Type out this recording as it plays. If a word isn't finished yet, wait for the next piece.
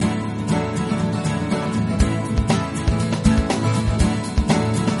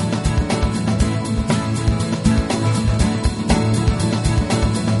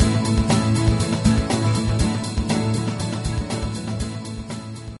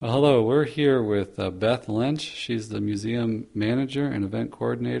Well, hello, we're here with Beth Lynch. She's the museum manager and event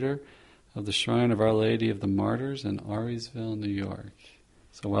coordinator of the Shrine of Our Lady of the Martyrs in Auriesville, New York.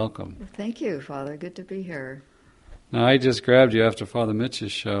 So welcome. Thank you, Father. Good to be here. Now, I just grabbed you after Father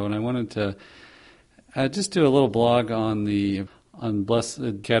Mitch's show, and I wanted to just do a little blog on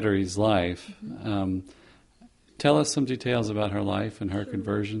Blessed Ketery's life. Tell us some details about her life and her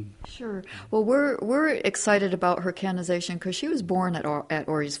conversion. Sure. Well, we're excited about her canonization because she was born at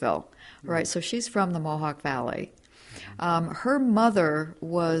Auriesville, right? So she's from the Mohawk Valley. Her mother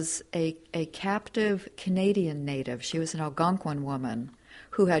was a captive Canadian native. She was an Algonquin woman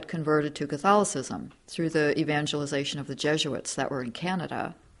who had converted to Catholicism through the evangelization of the Jesuits that were in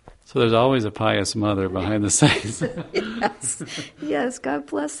Canada. So there's always a pious mother behind the scenes. Yes, God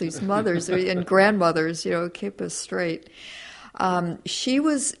bless these mothers and grandmothers, keep us straight. She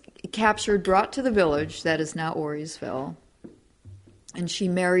was captured, brought to the village that is now Auriesville, and she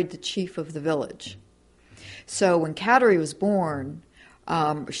married the chief of the village. So when Ketery was born,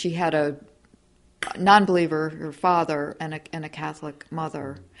 she had a non-believer, her father, and a Catholic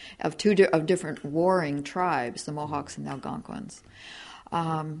mother of different warring tribes, the Mohawks and the Algonquins.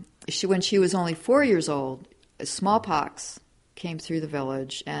 When she was only 4 years old, smallpox came through the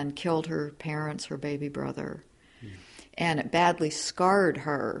village and killed her parents, her baby brother. And it badly scarred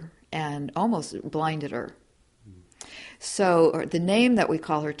her and almost blinded her. So the name that we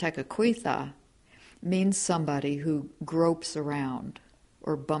call her, Tekakwitha, means somebody who gropes around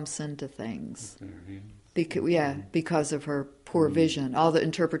or bumps into things. Because of her poor vision. All the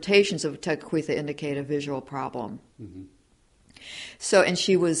interpretations of Tekakwitha indicate a visual problem. Mm-hmm. So, and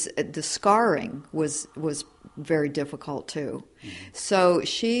the scarring was very difficult too. Mm-hmm. So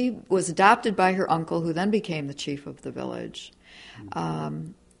she was adopted by her uncle, who then became the chief of the village.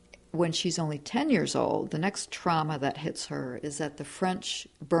 Mm-hmm. When she's only 10 years old, the next trauma that hits her is that the French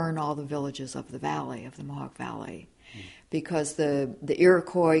burn all the villages of the valley, of the Mohawk Valley, because the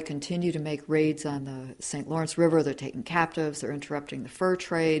Iroquois continue to make raids on the St. Lawrence River. They're taking captives, they're interrupting the fur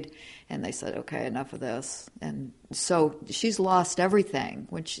trade, and they said, okay, enough of this. And so she's lost everything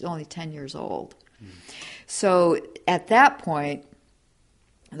when she's only 10 years old. So at that point,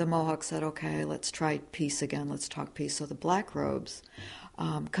 the Mohawks said, okay, let's try peace again, let's talk peace. So the Black Robes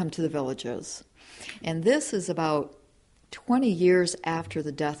come to the villages. And this is about 20 years after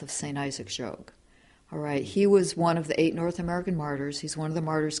the death of St. Isaac Jogues. All right, he was one of the 8 North American martyrs. He's one of the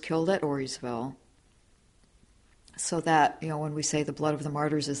martyrs killed at Auriesville. So that, when we say the blood of the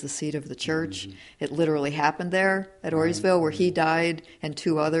martyrs is the seed of the church, it literally happened there at Auriesville, where he died and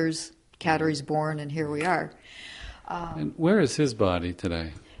 2 others. Ketery's born, and here we are. And where is his body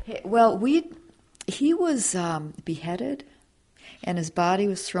today? Well, he was beheaded, and his body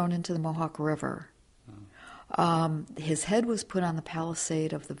was thrown into the Mohawk River. His head was put on the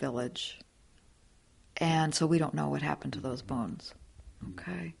palisade of the village. And so we don't know what happened to those bones.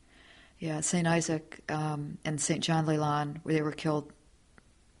 Okay. Yeah, St. Isaac and St. John Leland, they were killed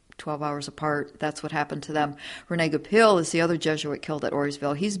 12 hours apart. That's what happened to them. René Goupil is the other Jesuit killed at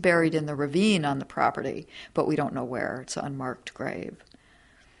Auriesville. He's buried in the ravine on the property, but we don't know where. It's an unmarked grave.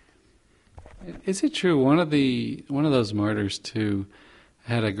 Is it true one of those martyrs too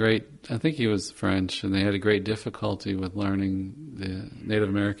had I think he was French, and they had a great difficulty with learning the Native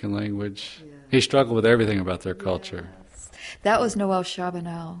American language? Yeah. He struggled with everything about their culture. Yes. That was Noel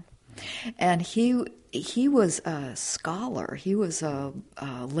Chabanel. And he was a scholar. He was a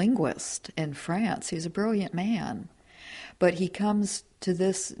linguist in France. He was a brilliant man. But he comes to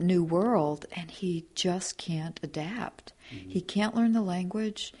this new world, and he just can't adapt. Mm-hmm. He can't learn the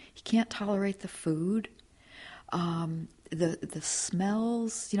language. He can't tolerate the food. The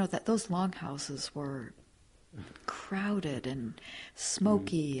smells, that those longhouses were crowded and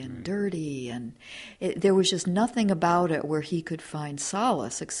smoky and dirty, and there was just nothing about it where he could find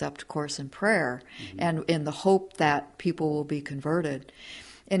solace except, of course, in prayer and in the hope that people will be converted.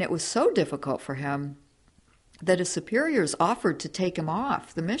 And it was so difficult for him that his superiors offered to take him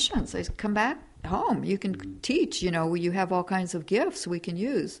off the missions. They said, come back home. You can teach, you have all kinds of gifts we can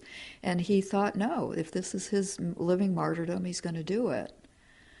use. And he thought, no, if this is his living martyrdom, he's going to do it.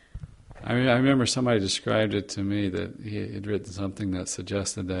 I remember somebody described it to me that he had written something that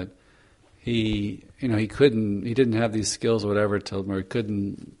suggested that he didn't have these skills or whatever or he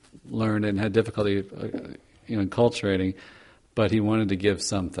couldn't learn and had difficulty, enculturating, but he wanted to give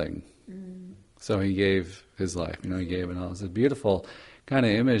something. So he gave his life, he gave it all. It's a beautiful kind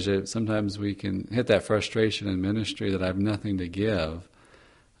of image that sometimes we can hit that frustration in ministry that I have nothing to give.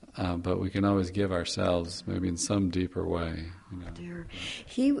 but we can always give ourselves maybe in some deeper way. Dear.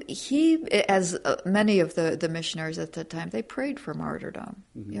 He, as many of the missionaries at that time, they prayed for martyrdom,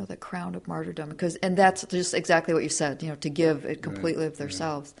 the crown of martyrdom, and that's just exactly what you said, to give it completely of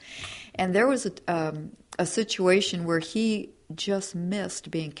themselves. And there was a situation where he just missed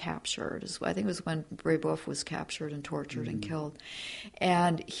being captured. I think it was when Brebeuf was captured and tortured and killed.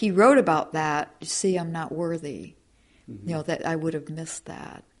 And he wrote about that, see, I'm not worthy, that I would have missed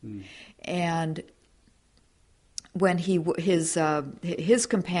that. And when his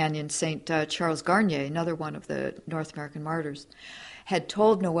companion, Saint Charles Garnier, another one of the North American martyrs, had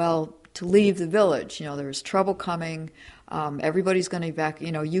told Noel to leave the village. There was trouble coming. Everybody's going to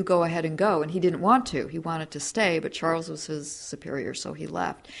evacuate. You go ahead and go. And he didn't want to. He wanted to stay, but Charles was his superior, so he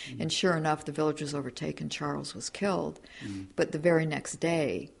left. And sure enough, the village was overtaken. Charles was killed. But the very next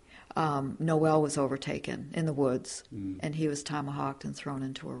day, Noel was overtaken in the woods, and he was tomahawked and thrown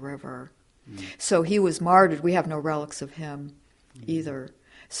into a river. So he was martyred. We have no relics of him either.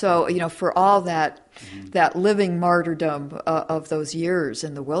 So, for all that living martyrdom of those years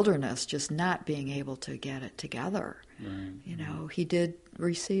in the wilderness, just not being able to get it together, he did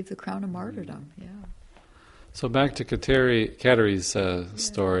receive the crown of martyrdom. Yeah. So back to Kateri's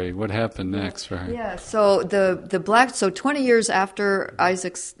story. What happened next for her? Yeah. So So 20 years after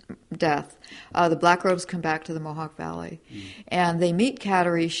Isaac's death, the Black Robes come back to the Mohawk Valley, and they meet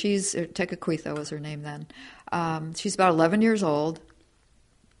Kateri. Tekakwitha was her name then. She's about 11 years old.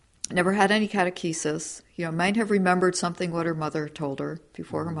 Never had any catechesis. Might have remembered something what her mother told her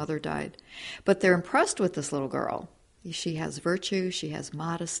before her mother died, but they're impressed with this little girl. She has virtue, she has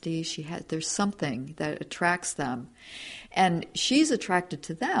modesty, there's something that attracts them. And she's attracted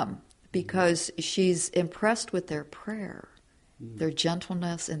to them because she's impressed with their prayer, their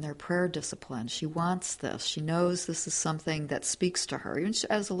gentleness and their prayer discipline. She wants this. She knows this is something that speaks to her, even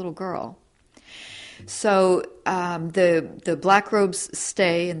as a little girl. So the Black Robes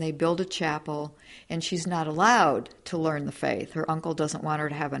stay and they build a chapel, and she's not allowed to learn the faith. Her uncle doesn't want her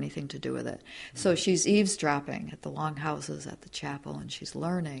to have anything to do with it. So she's eavesdropping at the longhouses at the chapel, and she's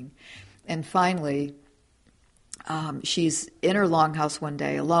learning. And finally, she's in her longhouse one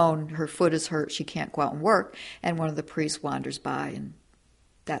day alone. Her foot is hurt. She can't go out and work. And one of the priests wanders by, and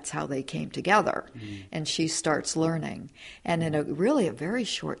that's how they came together. And she starts learning. And in a very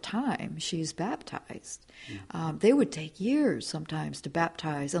short time, she's baptized. They would take years sometimes to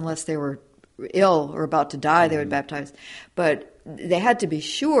baptize, unless they were ill or about to die, they would baptize. But they had to be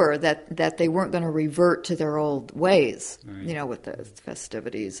sure that they weren't going to revert to their old ways, with the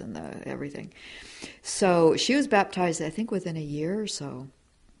festivities and the everything. So she was baptized, I think, within a year or so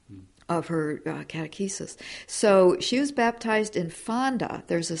of her catechesis. So she was baptized in Fonda.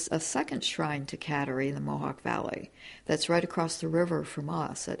 There's a second shrine to Kateri in the Mohawk Valley that's right across the river from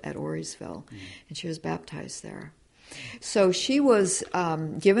us at Orisville, and she was baptized there. So she was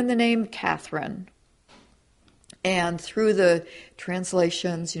given the name Catherine, and through the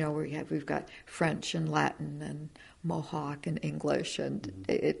translations, we've got French and Latin and Mohawk and English, and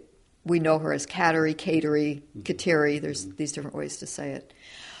we know her as Kateri, Kateri. There's these different ways to say it.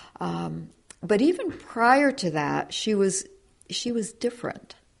 But even prior to that, she was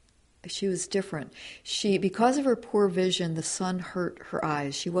different. She was different. Because of her poor vision, the sun hurt her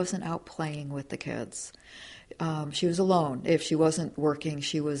eyes. She wasn't out playing with the kids. She was alone. If she wasn't working,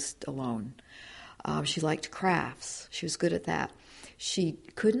 she was alone. She liked crafts. She was good at that. She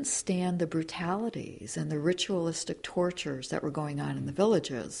couldn't stand the brutalities and the ritualistic tortures that were going on in the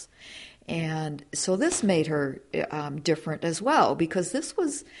villages. And so this made her different as well, because this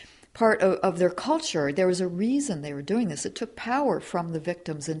was part of their culture. There was a reason they were doing this. It took power from the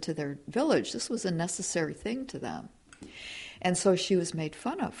victims into their village. This was a necessary thing to them. And so she was made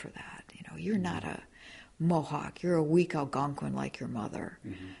fun of for that. You're not a Mohawk. You're a weak Algonquin like your mother.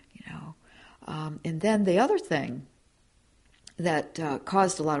 And then the other thing that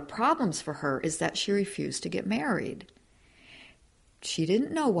caused a lot of problems for her is that she refused to get married. She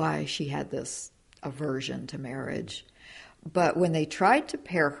didn't know why she had this aversion to marriage. But when they tried to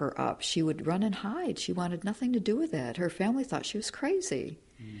pair her up, she would run and hide. She wanted nothing to do with it. Her family thought she was crazy.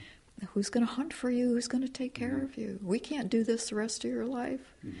 Who's going to hunt for you? Who's going to take care of you? We can't do this the rest of your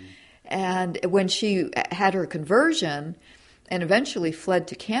life. And when she had her conversion and eventually fled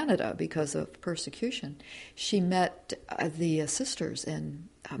to Canada because of persecution, she met the sisters in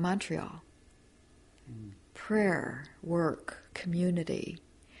Montreal. Prayer, work, community,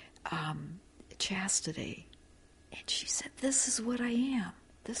 chastity. And she said, this is what I am.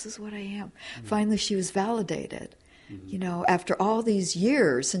 This is what I am. Finally, she was validated. After all these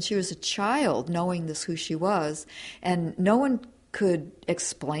years, since she was a child, knowing this who she was, and no one could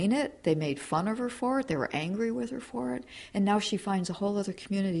explain it. They made fun of her for it. They were angry with her for it. And now she finds a whole other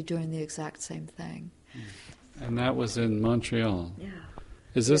community doing the exact same thing. And that was in Montreal. Yeah.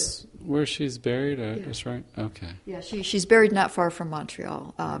 Is this where she's buried? Yeah. Is right? Okay. Yeah, she's buried not far from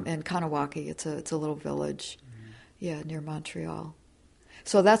Montreal, in Kanawaki. It's a little village, near Montreal.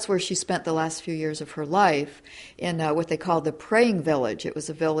 So that's where she spent the last few years of her life, in what they called the praying village. It was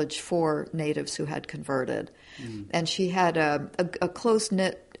a village for natives who had converted. And she had a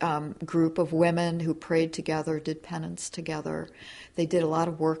close-knit group of women who prayed together, did penance together. They did a lot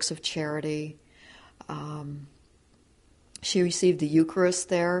of works of charity. She received the Eucharist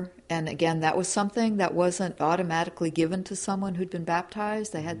there, and again, that was something that wasn't automatically given to someone who'd been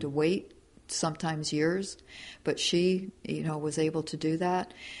baptized. They had to wait, sometimes years, but she, was able to do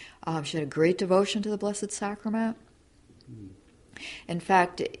that. She had a great devotion to the Blessed Sacrament. In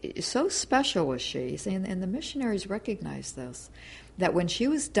fact, so special was she, and the missionaries recognized this, that when she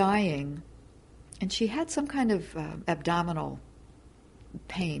was dying, and she had some kind of abdominal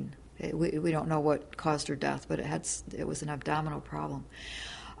pain. We don't know what caused her death, but it was an abdominal problem.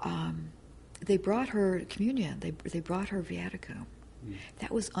 They brought her communion. They brought her viaticum. That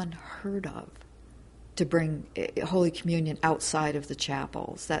was unheard of, to bring Holy Communion outside of the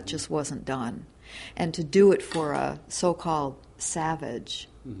chapels. That just wasn't done. And to do it for a so-called savage.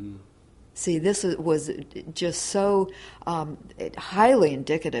 See, this was just so highly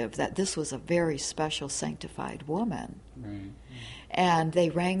indicative that this was a very special, sanctified woman. Right. And they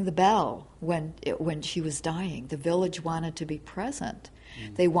rang the bell when she was dying. The village wanted to be present.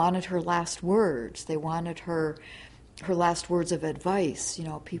 They wanted her last words. They wanted her last words of advice.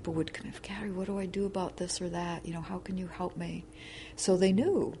 People would come, Carrie, what do I do about this or that? How can you help me? So they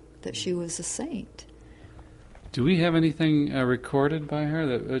knew that she was a saint. Do we have anything recorded by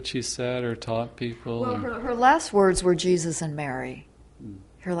her that she said or taught people? Well, her last words were Jesus and Mary.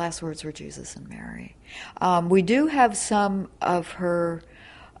 Her last words were Jesus and Mary. We do have some of her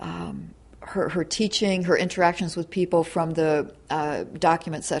teaching, her interactions with people from the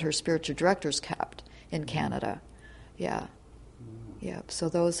documents that her spiritual directors kept in Canada. Yeah. So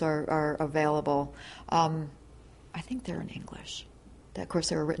those are available. I think they're in English. Of course,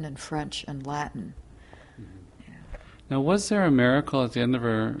 they were written in French and Latin. Now, was there a miracle at the end of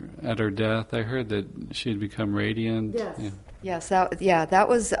her death? I heard that she had become radiant. Yes. Yeah. Yes, that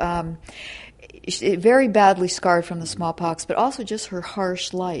was very badly scarred from the smallpox, but also just her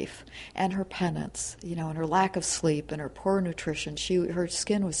harsh life and her penance, and her lack of sleep and her poor nutrition. Her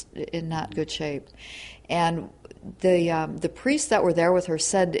skin was in not good shape, and the priests that were there with her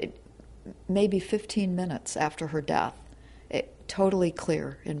said maybe 15 minutes after her death, totally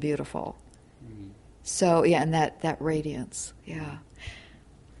clear and beautiful. So and that radiance,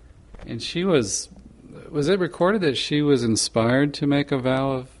 And she was it recorded that she was inspired to make a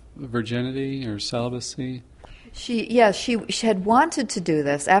vow of virginity or celibacy? She had wanted to do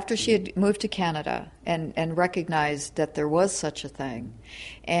this after she had moved to Canada and recognized that there was such a thing.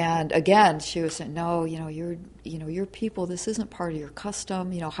 And again, she was saying, no, you're people, this isn't part of your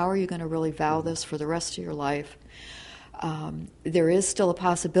custom. How are you going to really vow this for the rest of your life? There is still a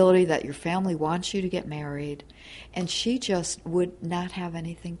possibility that your family wants you to get married, and she just would not have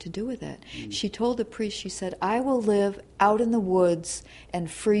anything to do with it. She told the priest, she said, I will live out in the woods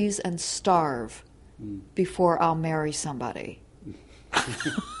and freeze and starve before I'll marry somebody.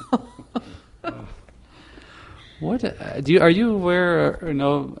 What are you aware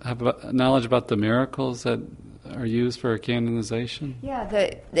or have knowledge about the miracles that are used for her canonization? Yeah,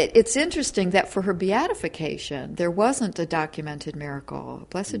 it's interesting that for her beatification, there wasn't a documented miracle.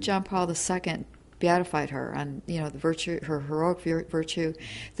 Blessed John Paul II beatified her on, the virtue, her heroic virtue.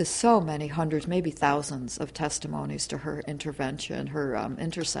 There's so many hundreds, maybe thousands of testimonies to her intervention, her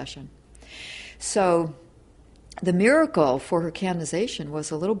intercession. So the miracle for her canonization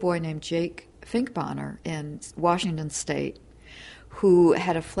was a little boy named Jake Finkbonner in Washington State who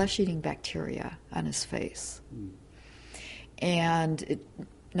had a flesh-eating bacteria on his face. And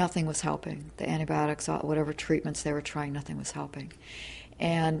nothing was helping. The antibiotics, whatever treatments they were trying, nothing was helping.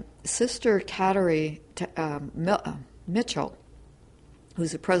 And Sister Kateri Mitchell,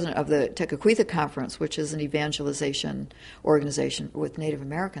 who's the president of the Tekakwitha Conference, which is an evangelization organization with Native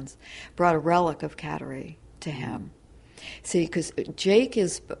Americans, brought a relic of Kateri to him. See, because Jake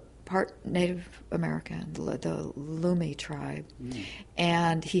is part Native American, the Lumi tribe,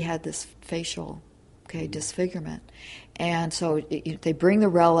 and he had this facial disfigurement. And so they bring the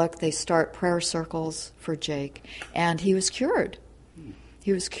relic, they start prayer circles for Jake, and he was cured.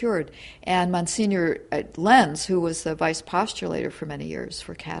 He was cured. And Monsignor Lenz, who was the vice postulator for many years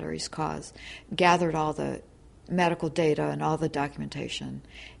for Kateri's cause, gathered all the medical data and all the documentation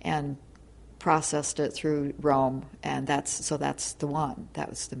and processed it through Rome, and that's the one. That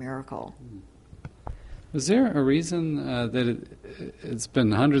was the miracle. Was there a reason that it's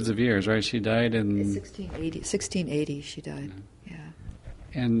been hundreds of years, right? She died in 1680 she died. Yeah.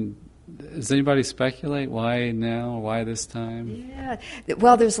 And does anybody speculate why now, why this time? Yeah.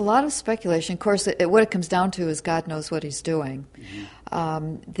 Well, there's a lot of speculation. Of course, what it comes down to is God knows what He's doing.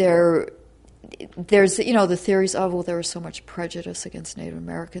 There's the theories of, well, there was so much prejudice against Native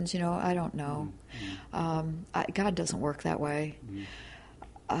Americans. I don't know. God doesn't work that way.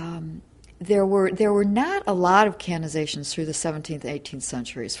 There were not a lot of canonizations through the 17th and 18th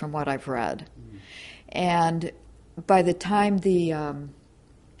centuries, from what I've read. And by the time the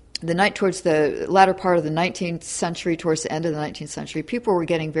night towards the latter part of the 19th century, towards the end of the 19th century, people were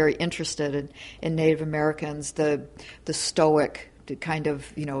getting very interested in Native Americans, the stoic, the kind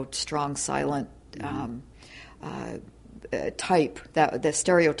of strong, silent type, the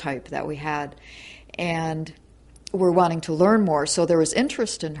stereotype that we had, and were wanting to learn more. So there was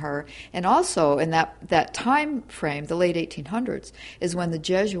interest in her, and also in that time frame, the late 1800s, is when the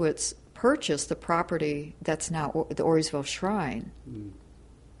Jesuits purchased the property that's now the Auriesville Shrine.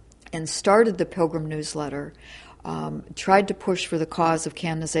 And started the Pilgrim Newsletter, tried to push for the cause of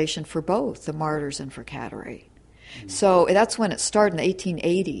canonization for both the martyrs and for Kateri. So that's when it started in the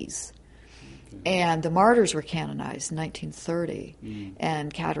 1880s. And the martyrs were canonized in 1930,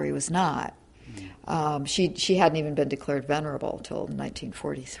 and Kateri was not. She hadn't even been declared venerable till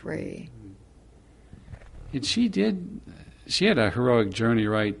 1943. And she had a heroic journey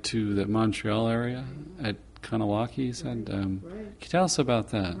right to the Montreal area at Kanawaki, you said. Can you tell us about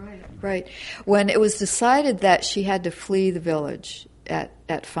that? Right. When it was decided that she had to flee the village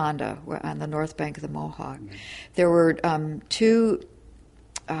at Fonda, on the north bank of the Mohawk, there were two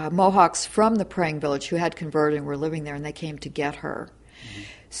Mohawks from the praying village who had converted and were living there, and they came to get her.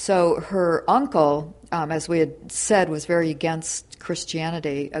 So her uncle, as we had said, was very against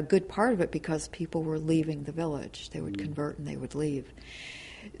Christianity, a good part of it because people were leaving the village. They would convert and they would leave.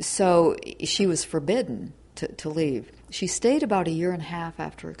 So she was forbidden to leave. She stayed about a year and a half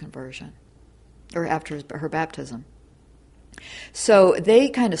after her conversion, or after her baptism. So they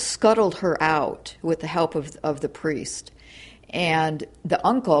kind of scuttled her out with the help of the priest. And the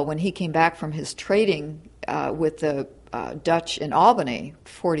uncle, when he came back from his trading with the Dutch in Albany,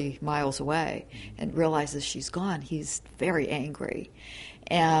 40 miles away, and realizes she's gone, he's very angry.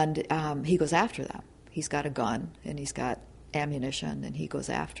 And he goes after them. He's got a gun, and he's got ammunition, and he goes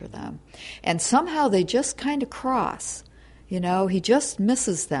after them. And somehow they just kind of cross. He just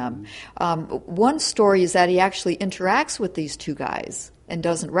misses them. One story is that he actually interacts with these two guys and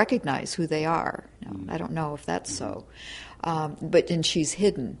doesn't recognize who they are. I don't know if that's so. And she's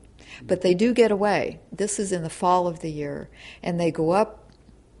hidden. But they do get away. This is in the fall of the year. And they go up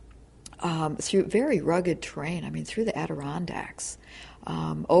through very rugged terrain, through the Adirondacks,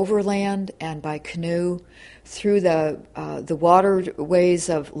 overland and by canoe, through the waterways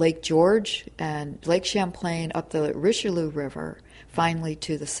of Lake George and Lake Champlain, up the Richelieu River, finally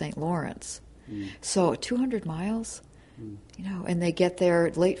to the St. Lawrence. So 200 miles, and they get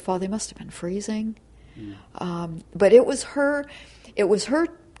there late fall. They must have been freezing. But it was her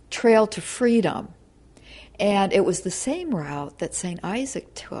trail to freedom. And it was the same route that St.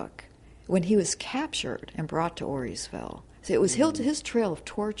 Isaac took when he was captured and brought to Auriesville. So it was his trail of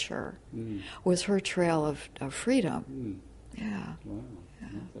torture was her trail of freedom. Yeah. Wow,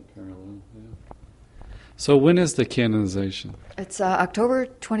 that's a parallel. Yeah. So when is the canonization? It's October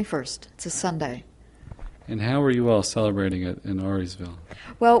 21st. It's a Sunday. And how are you all celebrating it in Auriesville?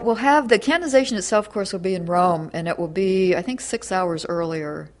 Well, we'll have the canonization itself, of course, will be in Rome, and it will be, I think, 6 hours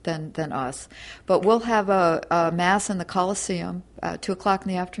earlier than us. But we'll have a Mass in the Coliseum, 2 o'clock in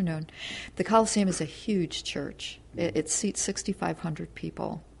the afternoon. The Coliseum is a huge church. It seats 6,500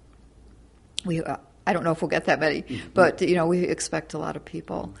 people. I don't know if we'll get that many, but we expect a lot of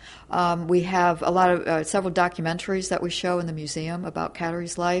people. We have a lot of several documentaries that we show in the museum about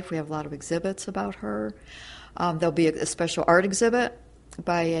Kateri's life. We have a lot of exhibits about her. There'll be a special art exhibit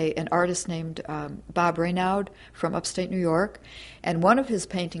by an artist named Bob Reynaud from upstate New York, and one of his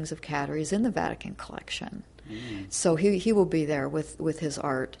paintings of Kateri is in the Vatican collection. So he will be there with his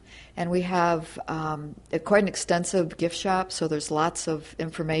art. And we have quite an extensive gift shop, so there's lots of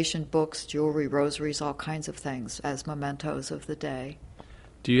information, books, jewelry, rosaries, all kinds of things as mementos of the day.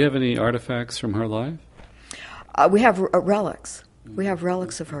 Do you have any artifacts from her life? We have relics. We have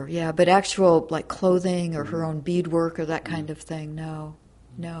relics of her, yeah, but actual like clothing or her own beadwork or that kind of thing, no.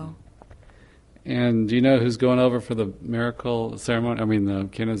 And do you know who's going over for the miracle ceremony? The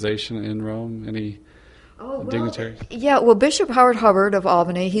canonization in Rome? Any dignitaries? Yeah, well, Bishop Howard Hubbard of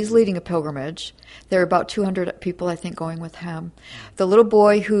Albany, he's leading a pilgrimage. There are about 200 people, I think, going with him. The little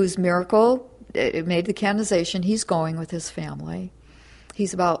boy whose miracle it made the canonization, he's going with his family.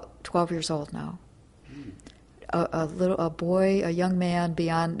 He's about 12 years old now. A boy, a young man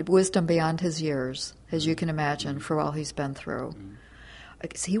beyond wisdom beyond his years, as you can imagine, for all he's been through.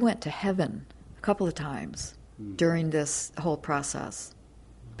 He went to heaven a couple of times during this whole process,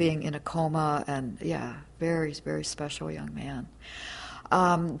 being in a coma, and very, very special young man.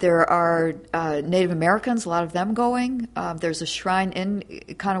 There are Native Americans, a lot of them going. There's a shrine in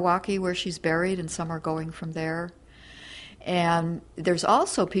Kanawaki where she's buried, and some are going from there. And there's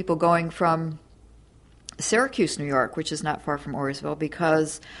also people going from Syracuse, New York, which is not far from Orisville,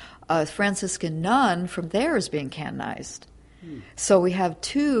 because a Franciscan nun from there is being canonized. So we have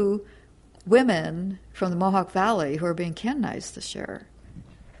 2 women from the Mohawk Valley who are being canonized this year.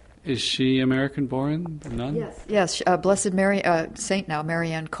 Is she American-born, the nun? Yes. Blessed Mary, Saint now,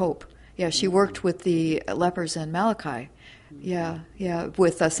 Marianne Cope. Yeah, she worked with the lepers in Malachi. Yeah,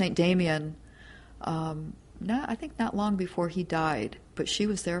 with Saint Damien. I think not long before he died, but she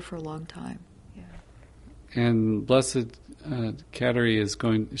was there for a long time. Yeah. And Blessed Kateri is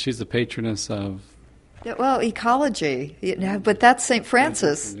going. She's the patroness of. Yeah, well, ecology, but that's St.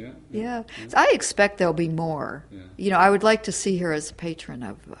 Francis. Yeah. So I expect there'll be more. Yeah. I would like to see her as a patron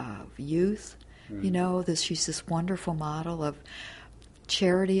of youth. Right. She's this wonderful model of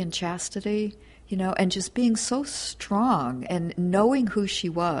charity and chastity, and just being so strong and knowing who she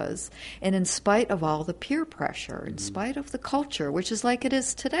was, and in spite of all the peer pressure, in spite of the culture, which is like it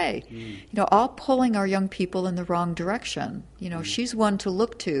is today, all pulling our young people in the wrong direction. She's one to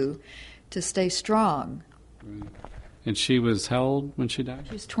look to stay strong. Right. And she was how old when she died?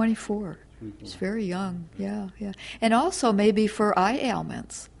 She was 24. She's very young, yeah. And also maybe for eye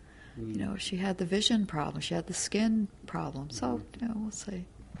ailments. She had the vision problem, she had the skin problem. So, we'll see.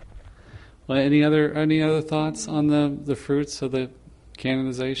 Well, any other thoughts on the fruits of the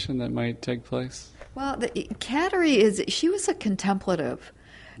canonization that might take place? Well, Kateri she was a contemplative.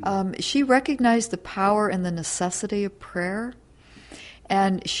 She recognized the power and the necessity of prayer.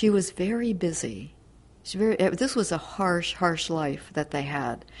 And she was very busy. This was a harsh life that they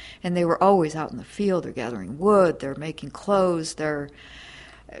had. And they were always out in the field. They're gathering wood. They're making clothes. They're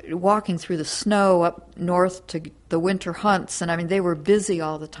walking through the snow up north to the winter hunts. And, they were busy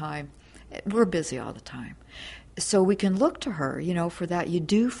all the time. We're busy all the time. So we can look to her, for that. You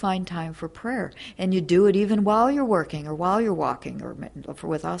do find time for prayer. And you do it even while you're working or while you're walking, or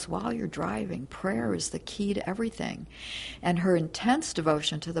with us, while you're driving. Prayer is the key to everything. And her intense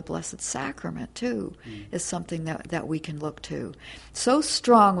devotion to the Blessed Sacrament, too, is something that we can look to. So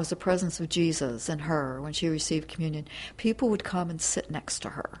strong was the presence of Jesus in her when she received communion. People would come and sit next to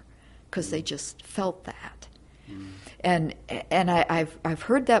her because they just felt that. And I've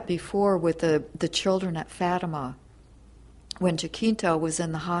heard that before with the children at Fatima when Jacinto was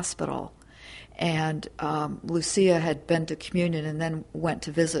in the hospital, and Lucia had been to communion and then went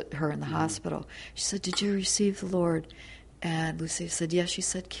to visit her in the hospital. She said, "Did you receive the Lord?" And Lucia said, "Yes." She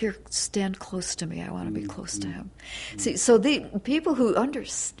said, "Here, stand close to me. I want to be close to him." See, so the people who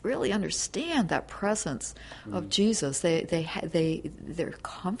really understand that presence of Jesus, they're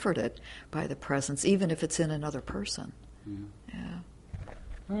comforted by the presence, even if it's in another person. Yeah.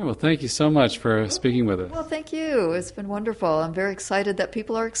 All right, well, thank you so much for speaking with us. Well, thank you. It's been wonderful. I'm very excited that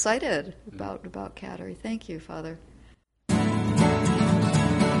people are excited about Kateri. Thank you, Father.